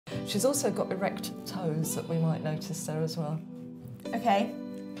She's also got erect toes that we might notice there as well. Okay.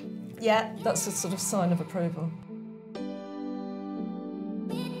 Yeah. That's a sort of sign of approval.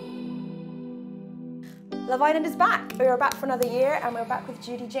 Love Island is back. We are back for another year, and we're back with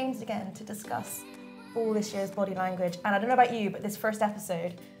Judi James again to discuss all this year's body language. And I don't know about you, but this first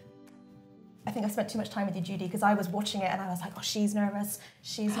episode, I think I spent too much time with you, Judi, because I was watching it and I was like, oh, she's nervous,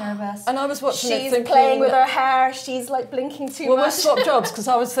 she's nervous. And I was watching it thinking... She's playing with her hair, she's like blinking too much. Well, we swapped jobs, because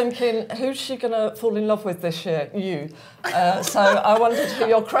I was thinking, who's she going to fall in love with this year? You. So I wondered who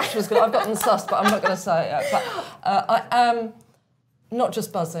your crush was going to... I've gotten sussed, but I'm not going to say it yet. But I am not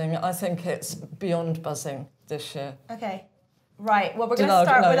just buzzing, I think it's beyond buzzing this year. Okay. Right, well, we're going to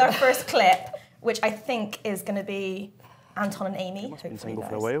start with our first clip, which I think is going to be Anton and Amy. Must have been single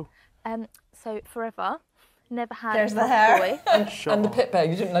for a while. So forever, never had There's a the hair. boy. And the pit bear,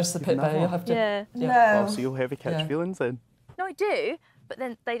 you didn't notice the pit bear, you have to... Yeah. No. Oh, so you'll heavy catch feelings then? No, I do, but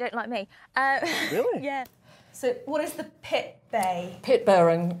then they don't like me. Really? Yeah. So what is the pit bay? Pit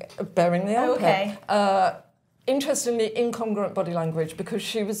bearing the armpit. Okay. Interestingly, incongruent body language, because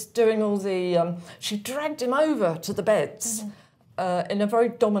she was doing all the... she dragged him over to the beds in a very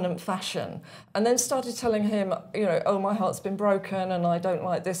dominant fashion, and then started telling him, you know, oh, my heart's been broken and I don't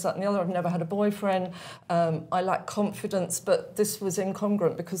like this, that and the other, I've never had a boyfriend, I lack confidence, but this was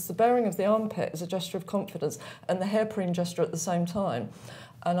incongruent because the bearing of the armpit is a gesture of confidence and the hairpin gesture at the same time.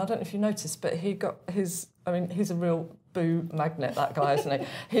 And I don't know if you noticed, but he got his... I mean, he's a real boo magnet, that guy, isn't he?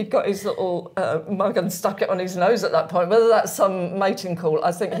 He'd got his little mug and stuck it on his nose at that point. Whether that's some mating call,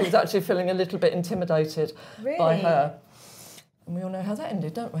 I think he was actually feeling a little bit intimidated by her. And we all know how that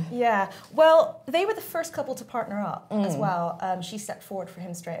ended, don't we? Yeah. Well, they were the first couple to partner up as well. She stepped forward for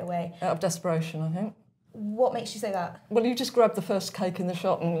him straight away. Out of desperation, I think. What makes you say that? Well, you just grab the first cake in the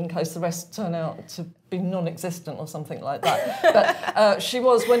shop in case the rest turn out to be non-existent or something like that. But she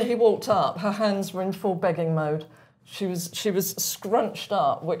was, when he walked up, her hands were in full begging mode. She was scrunched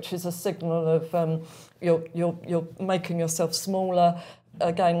up, which is a signal of you're making yourself smaller.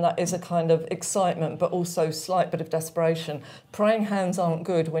 Again, that is a kind of excitement, but also slight bit of desperation. Praying hands aren't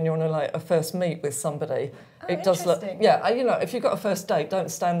good when you're on a first meet with somebody. Oh, it does look, yeah. You know, if you've got a first date, don't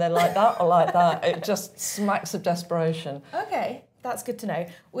stand there like that or like that. It just smacks of desperation. Okay, that's good to know.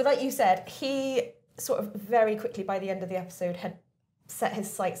 Well, like you said, he sort of very quickly by the end of the episode had set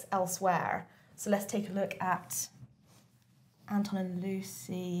his sights elsewhere. So let's take a look at Anton and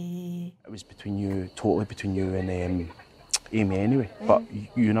Lucie. It was totally between you and Amy anyway, but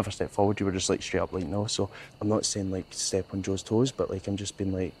you never stepped forward, you were just like straight up like no, so I'm not saying like step on Joe's toes, but like I'm just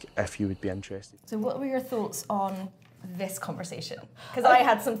being like if you would be interested. So what were your thoughts on this conversation? Because I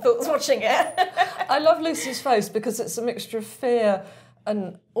had some thoughts watching it. I love Lucie's face because it's a mixture of fear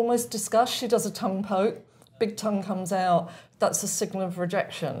and almost disgust. She does a tongue poke, big tongue comes out, that's a signal of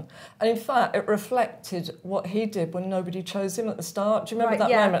rejection. And in fact, it reflected what he did when nobody chose him at the start. Do you remember that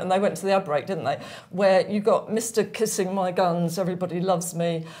moment? And they went to the ad break, didn't they? Where you got Mr. Kissing My Guns, everybody loves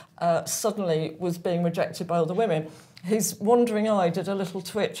me, suddenly was being rejected by all the women. His wandering eye did a little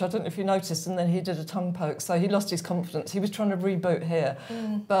twitch, I don't know if you noticed, and then he did a tongue poke, so he lost his confidence. He was trying to reboot here.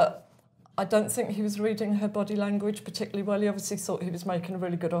 But I don't think he was reading her body language particularly well. He obviously thought he was making a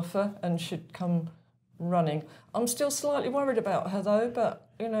really good offer and should come running. I'm still slightly worried about her though, but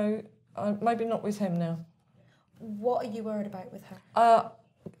you know, maybe not with him now. What are you worried about with her?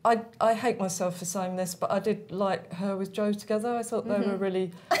 I hate myself for saying this, but I did like her with Joe together. I thought they were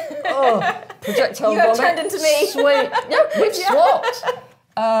really projectile vomit. You turned into me. Sweet. Yeah, we've swapped.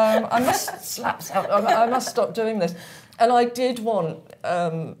 I must stop doing this. And I did want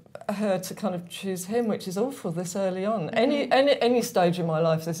her to kind of choose him, which is awful this early on. Any stage in my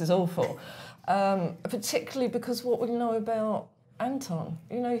life, this is awful. Particularly because what we know about Anton,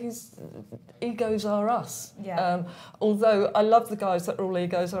 you know, his egos are us. Yeah. Although I love the guys that are all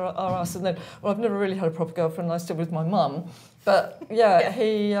egos are us, and then, well, I've never really had a proper girlfriend, I still with my mum. But yeah,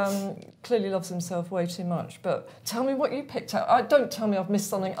 he clearly loves himself way too much. But tell me what you picked out. Don't tell me I've missed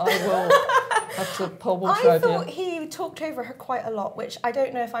something. I will have to pull water over you. I thought he talked over her quite a lot, which I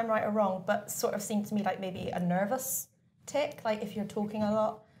don't know if I'm right or wrong, but sort of seemed to me like maybe a nervous tic, like if you're talking a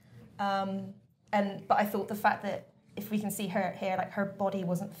lot. But I thought the fact that if we can see her hair, like her body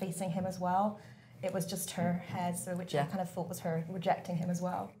wasn't facing him as well, it was just her head, so which I kind of thought was her rejecting him as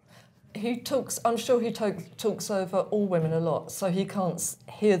well. He talks, I'm sure he talks over all women a lot, so he can't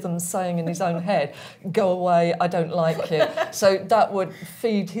hear them saying in his own head, go away, I don't like you. So that would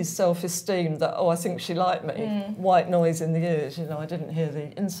feed his self-esteem that, oh, I think she liked me. White noise in the ears, you know, I didn't hear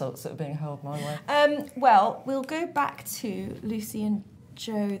the insults that were being hurled my way. Well, we'll go back to Lucie and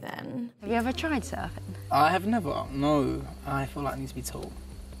Joe then. Have you ever tried surfing? I have never, no. I feel like I need to be taught.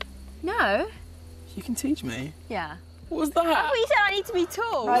 No. You can teach me. Yeah. What was that? I thought you said I need to be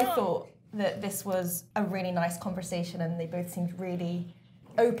tall. I thought that this was a really nice conversation, and they both seemed really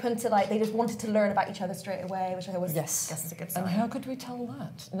open to, like, they just wanted to learn about each other straight away, which I always guess is a good sign. And how could we tell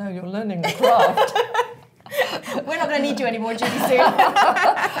that? No, you're learning the craft. We're not going to need you anymore, Judi, soon.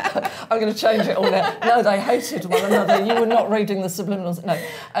 I'm going to change it all now. No, they hated one another. You were not reading the subliminals. No,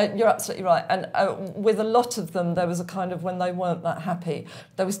 you're absolutely right. And with a lot of them, there was a kind of, when they weren't that happy,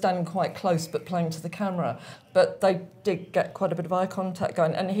 they were standing quite close but playing to the camera. But they did get quite a bit of eye contact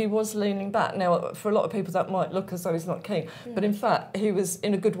going, and he was leaning back. Now, for a lot of people, that might look as though he's not keen. But in fact, he was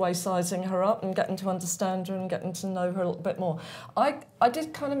in a good way sizing her up and getting to understand her and getting to know her a little bit more. I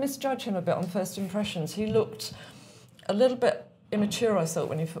did kind of misjudge him a bit on first impressions. He looked a little bit immature, I thought,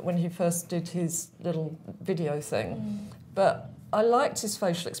 when he first did his little video thing. But I liked his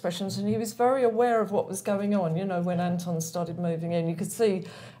facial expressions, and he was very aware of what was going on. You know, when Anton started moving in, you could see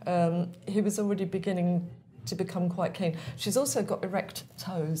he was already beginning to become quite keen. She's also got erect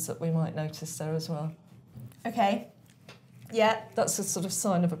toes that we might notice there as well. Okay. Yeah. That's a sort of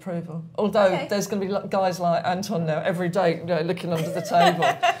sign of approval. Although there's going to be guys like Anton now every day, you know, looking under the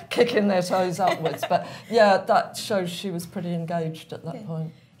table, kicking their toes upwards. But yeah, that shows she was pretty engaged at that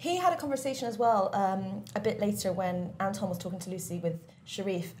point. He had a conversation as well a bit later when Anton was talking to Lucie with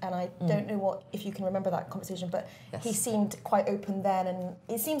Sharif, and I don't know if you can remember that conversation, but he seemed quite open then, and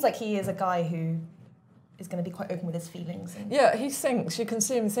it seems like he is a guy who is going to be quite open with his feelings. Yeah, he thinks. You can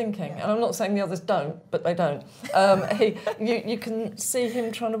see him thinking. And I'm not saying the others don't, but they don't. You can see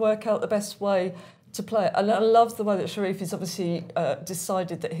him trying to work out the best way to play it. And I love the way that Sharif has obviously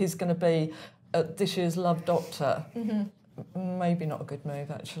decided that he's going to be this year's Love Doctor. Maybe not a good move,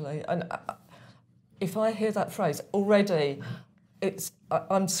 actually. And if I hear that phrase already,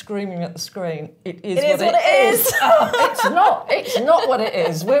 I'm screaming at the screen. It is what it is. It's not what it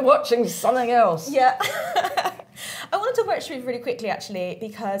is. We're watching something else. Yeah. I want to talk about Sharif really quickly, actually,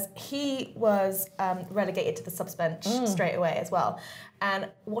 because he was relegated to the subs bench straight away as well. And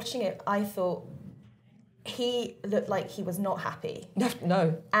watching it, I thought he looked like he was not happy.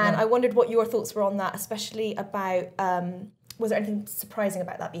 No. And I wondered what your thoughts were on that, especially about, was there anything surprising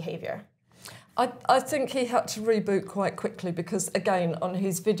about that behaviour? I think he had to reboot quite quickly because, again, on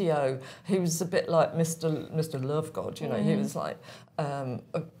his video, he was a bit like Mr. Love God, you know. He was like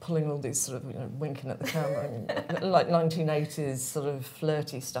pulling all these sort of, you know, winking at the camera and like 1980s sort of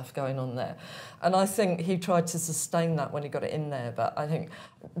flirty stuff going on there. And I think he tried to sustain that when he got it in there, but I think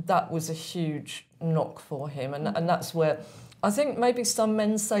that was a huge knock for him, and that's where I think maybe some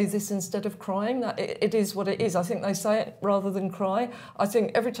men say this instead of crying, that it is what it is. I think they say it rather than cry. I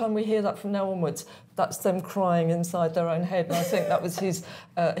think every time we hear that from now onwards, that's them crying inside their own head. And I think that was his,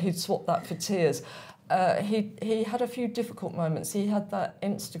 he'd swapped that for tears. He had a few difficult moments. He had that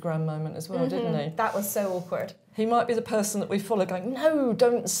Instagram moment as well, didn't he? That was so awkward. He might be the person that we follow going, no,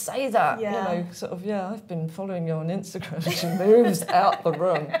 don't say that. Yeah. You know, sort of, yeah, I've been following you on Instagram. She moves out the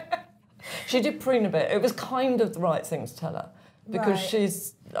room. She did preen a bit. It was kind of the right thing to tell her because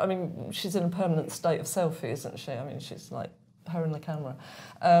she's in a permanent state of selfie, isn't she? I mean, she's like her in the camera.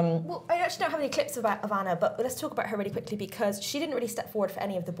 Well, I actually don't have any clips of Anna, but let's talk about her really quickly because she didn't really step forward for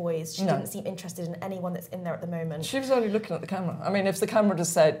any of the boys. She didn't seem interested in anyone that's in there at the moment. She was only looking at the camera. I mean, if the camera had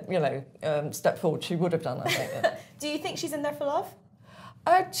said, you know, step forward, she would have done, I think. Yeah. Do you think she's in there for love?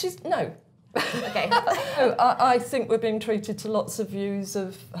 No. Okay. I think we're being treated to lots of views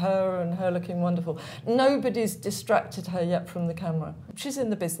of her and her looking wonderful. Nobody's distracted her yet from the camera. She's in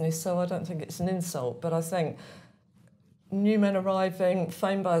the business, so I don't think it's an insult, but I think new men arriving,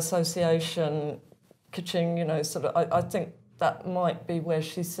 fame by association, ka-ching, you know, sort of, I think that might be where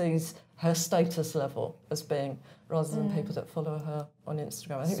she sees her status level as being, rather than people that follow her on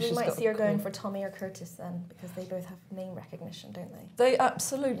Instagram. I think so she's we might got see her going for Tommy or Curtis then, because they both have name recognition, don't they? They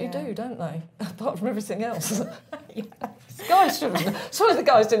absolutely do, don't they? Apart from everything else. Yeah. Guys shouldn't. Some of the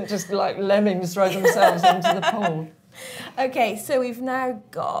guys didn't just like lemmings throw themselves into the pool. Okay, so we've now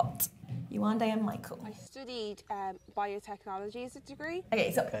got Yuande and Michael. I studied biotechnology as a degree.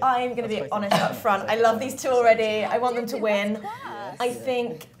 Okay, so I'm going to be honest up front. I love these two already. I want them to win. I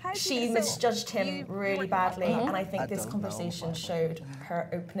think she misjudged him really badly, and I think this conversation showed her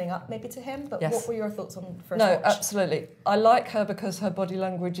opening up maybe to him. But what were your thoughts on first watch? No, absolutely. I like her because her body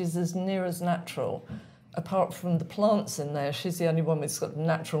language is as near as natural. Apart from the plants in there, she's the only one with sort of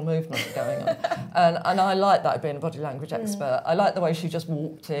natural movement going on. And I like that, being a body language expert. I like the way she just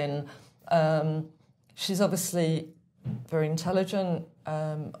walked in. She's obviously very intelligent,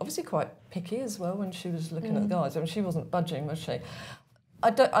 obviously quite picky as well when she was looking at the guys. I mean, she wasn't budging, was she?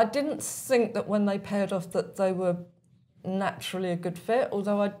 I didn't think that when they paired off that they were naturally a good fit.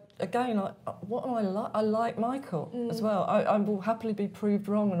 Although what am I like? I like Michael as well. I will happily be proved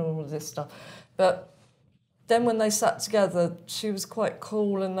wrong and all of this stuff. But then when they sat together, she was quite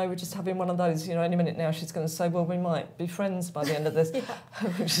cool, and they were just having one of those, you know, any minute now she's going to say, well, we might be friends by the end of this.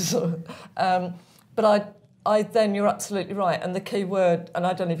 Which is sort of, but I then, you're absolutely right, and the key word, and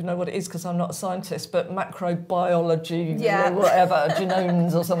I don't even know what it is because I'm not a scientist, but macrobiology, whatever,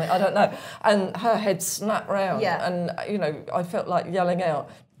 genomes or something, I don't know. And her head snapped round, and, you know, I felt like yelling out,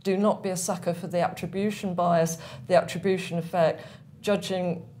 do not be a sucker for the attribution bias, the attribution effect,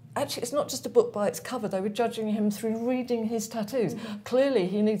 judging. Actually, it's not just a book by its cover. They were judging him through reading his tattoos. Clearly,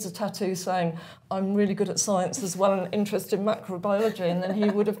 he needs a tattoo saying, I'm really good at science as well and interested in macrobiology, and then he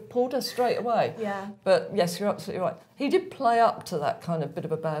would have pulled her straight away. Yeah. But yes, you're absolutely right. He did play up to that kind of bit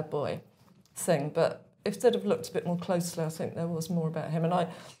of a bad boy thing, but if they'd have looked a bit more closely, I think there was more about him. And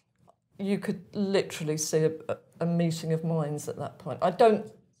you could literally see a meeting of minds at that point. I don't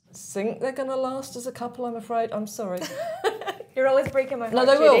think they're going to last as a couple, I'm afraid. I'm sorry. You're always breaking my heart. No,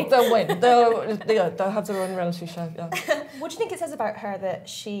 they Judi. will. They'll win. They'll have their own reality show. Yeah. What do you think it says about her that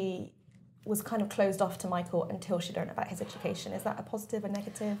she was kind of closed off to Michael until she learned about his education? Is that a positive or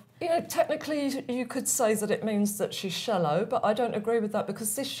negative? You know, technically you could say that it means that she's shallow, but I don't agree with that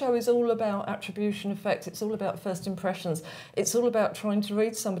because this show is all about attribution effect. It's all about first impressions. It's all about trying to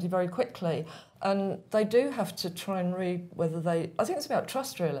read somebody very quickly. And they do have to try and read whether they... I think it's about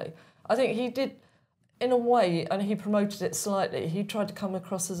trust, really. I think he did... in a way, and he promoted it slightly, he tried to come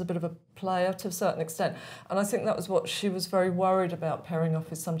across as a bit of a player to a certain extent. And I think that was what she was very worried about, pairing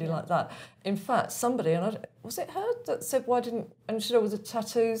off with somebody like that. In fact, somebody, was it her that said, why didn't, and she know, was it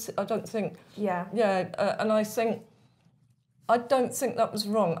tattoos? I don't think. Yeah. Yeah, and I don't think that was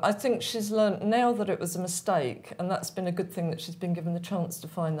wrong. I think she's learned now that it was a mistake, and that's been a good thing that she's been given the chance to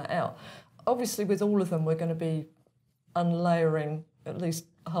find that out. Obviously, with all of them, we're going to be unlayering at least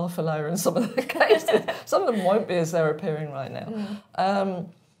half a layer in some of the cases. Some of them won't be as they're appearing right now.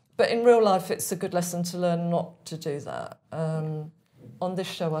 But in real life, it's a good lesson to learn not to do that. On this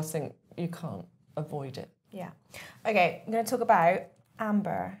show, I think you can't avoid it. Yeah. Okay, I'm going to talk about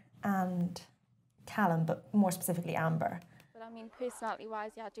Amber and Callum, but more specifically Amber. But I mean,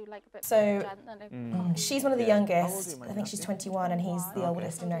 personality-wise, yeah, I do like a bit So, more she's one of the youngest. I think she's 21 and he's the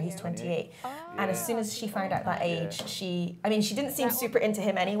oldest in there. He's 28. And as soon as she found out that age, she didn't seem super into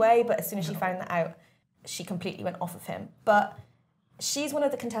him anyway, but as soon as she found that out, she completely went off of him. But she's one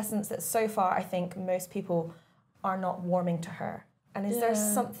of the contestants that so far I think most people are not warming to her. And is there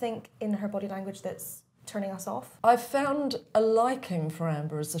something in her body language that's turning us off? I found a liking for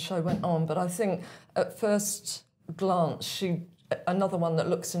Amber as the show went on, but I think at first glance, another one that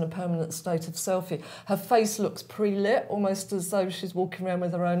looks in a permanent state of selfie. Her face looks pre-lit, almost as though she's walking around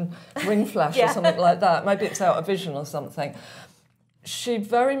with her own ring flash or something like that. Maybe it's out of vision or something. She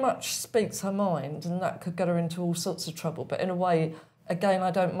very much speaks her mind, and that could get her into all sorts of trouble. But in a way, again,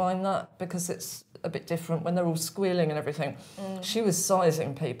 I don't mind that because it's a bit different when they're all squealing and everything. She was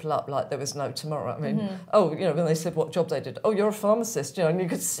sizing people up like there was no tomorrow. I mean, oh, you know, when they said what job they did, oh, you're a pharmacist, you know, and you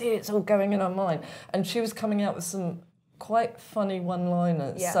could see it's all going in her mind. And she was coming out with some quite funny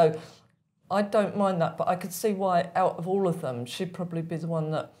one-liners. Yeah. So I don't mind that, but I could see why out of all of them, she'd probably be the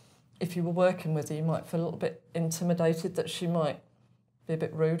one that if you were working with her, you might feel a little bit intimidated that she might be a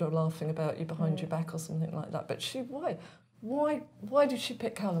bit rude or laughing about you behind your back or something like that. But why did she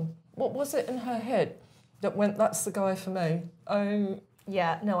pick Callum? What was it in her head that went, that's the guy for me?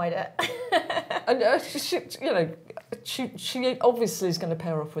 Yeah, no idea. And she obviously is going to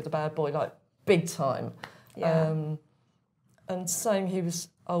pair off with a bad boy, like big time. Yeah. And saying he was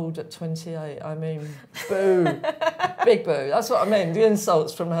old at 28, I mean, boo. Big boo. That's what I mean. The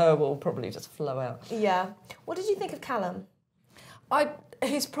insults from her will probably just flow out. Yeah. What did you think of Callum?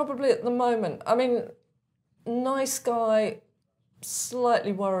 He's probably at the moment, I mean, nice guy,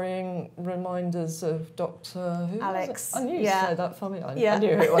 slightly worrying reminders of Dr. Who Alex. I knew you'd say that for me. I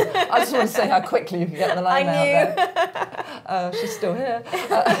knew who it was. I just want to see how quickly you can get the name out there. She's still here.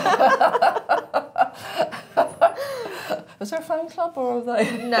 Is there a fan club or are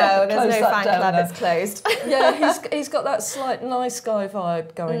they? No, there's no fan club, it's closed. Yeah, he's got that slight nice guy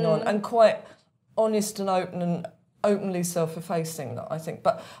vibe going on and quite honest and open and openly self-effacing, that I think.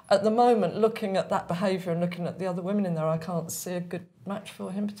 But at the moment, looking at that behaviour and looking at the other women in there, I can't see a good match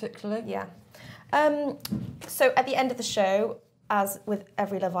for him particularly. Yeah. So at the end of the show, as with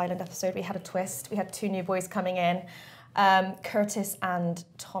every Love Island episode, we had a twist. We had two new boys coming in, Curtis and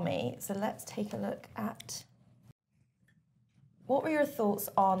Tommy. So let's take a look at... What were your thoughts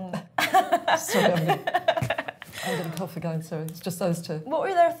on... Sorry, I'm going to cough again, sorry. It's just those two. What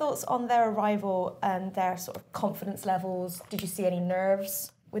were their thoughts on their arrival and their sort of confidence levels? Did you see any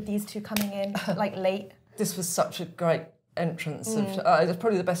nerves with these two coming in, like late? This was such a great entrance. It's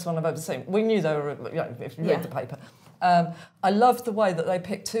probably the best one I've ever seen. We knew they were, you know, if you read the paper. I loved the way that they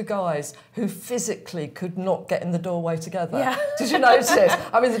picked two guys who physically could not get in the doorway together. Yeah. Did you notice?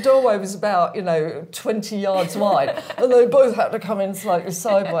 I mean, the doorway was about, 20 yards wide, and they both had to come in slightly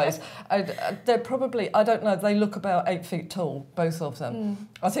sideways. They're probably, I don't know, they look about 8 feet tall, both of them.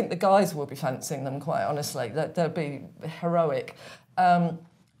 I think the guys will be fancying them, quite honestly. They'll be heroic.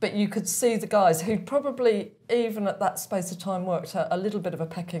 But you could see the guys who'd probably, even at that space of time, worked out a little bit of a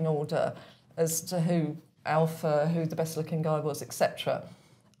pecking order as to who alpha, who the best looking guy was, etc.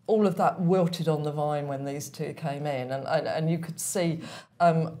 All of that wilted on the vine when these two came in, and you could see,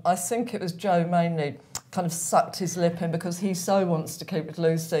 I think it was Joe mainly, kind of sucked his lip in because he so wants to keep with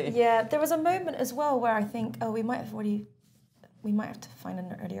Lucie. Yeah, there was a moment as well where I think, we might have to find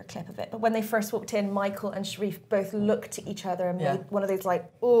an earlier clip of it, but when they first walked in, Michael and Sharif both looked at each other and made one of those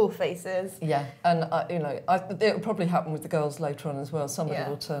like, ooh faces. Yeah, and it'll probably happen with the girls later on as well. Somebody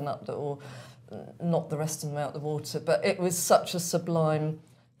will turn up that will knock the rest of them out the water, but it was such a sublime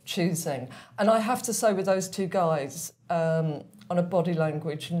choosing. And I have to say, with those two guys, on a body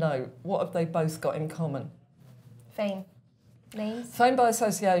language note, what have they both got in common? Fame. Names? Fame by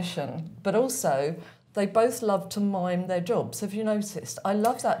association, but also they both love to mime their jobs. Have you noticed? I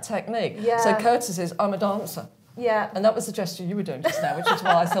love that technique. Yeah. So Curtis is, I'm a dancer. Yeah. And that was the gesture you were doing just now, which is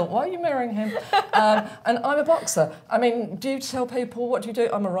why I thought, why are you mirroring him? And I'm a boxer. I mean, do you tell people, what do you do?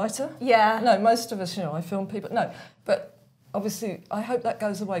 I'm a writer? Yeah. No, most of us, I film people. No, but obviously, I hope that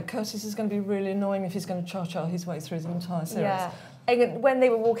goes away. Curtis is going to be really annoying if he's going to cha-cha his way through the entire series. Yeah. And when they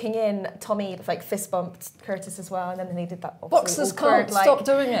were walking in, Tommy fist bumped Curtis as well, and then they did that. Boxers can't stop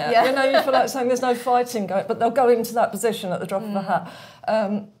doing it. Yeah. You feel like saying there's no fighting going, but they'll go into that position at the drop of a hat.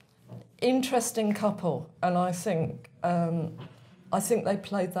 Interesting couple, and I think they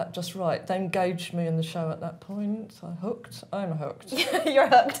played that just right. They engaged me in the show at that point. I'm hooked. You're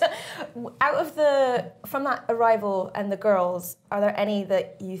hooked. From that arrival and the girls, are there any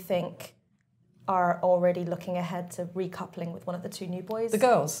that you think are already looking ahead to recoupling with one of the two new boys? The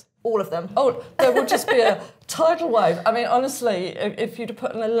girls? All of them. Oh, there will just be a tidal wave. I mean, honestly, if you'd have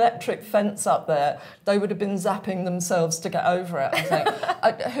put an electric fence up there, they would have been zapping themselves to get over it, I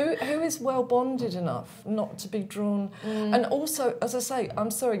think. Who is well bonded enough not to be drawn? And also, as I say, I'm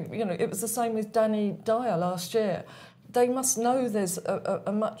sorry, it was the same with Danny Dyer last year. They must know there's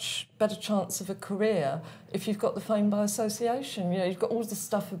a much better chance of a career if you've got the fame by association. You've got all the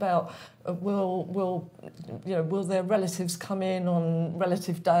stuff about will their relatives come in on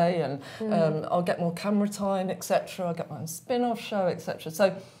relative day, and I'll get more camera time, etc. I'll get my own spin-off show, etc.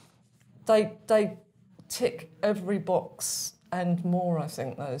 So they tick every box and more, I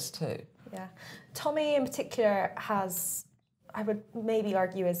think, those two. Yeah. Tommy in particular has, I would maybe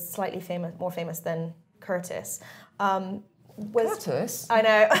argue, is slightly more famous than Curtis. Curtis? I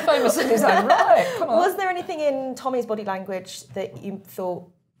know. Famous in his own right. Come on. Was there anything in Tommy's body language that you thought,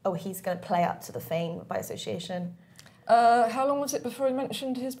 he's going to play up to the fame by association? How long was it before he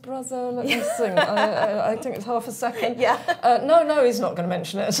mentioned his brother? Let me think. I think it's half a second. Yeah. No, he's not going to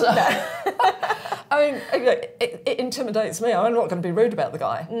mention it. No. I mean, it intimidates me. I'm not going to be rude about the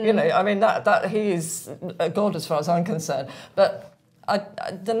guy. I mean, that he is a god as far as I'm concerned. But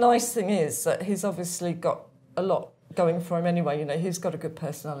the nice thing is that he's obviously got a lot going for him anyway. He's got a good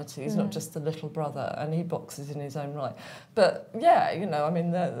personality. He's not just the little brother, and he boxes in his own right. But yeah, I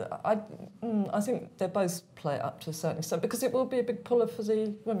mean, I think they both play it up to a certain extent because it will be a big puller for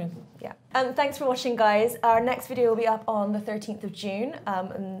the women. Yeah. And thanks for watching, guys. Our next video will be up on the 13th of June,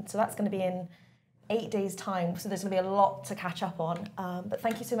 and so that's going to be in 8 days' time. So there's going to be a lot to catch up on. But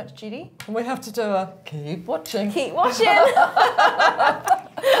thank you so much, Judi. And we have to do a keep watching. Keep watching.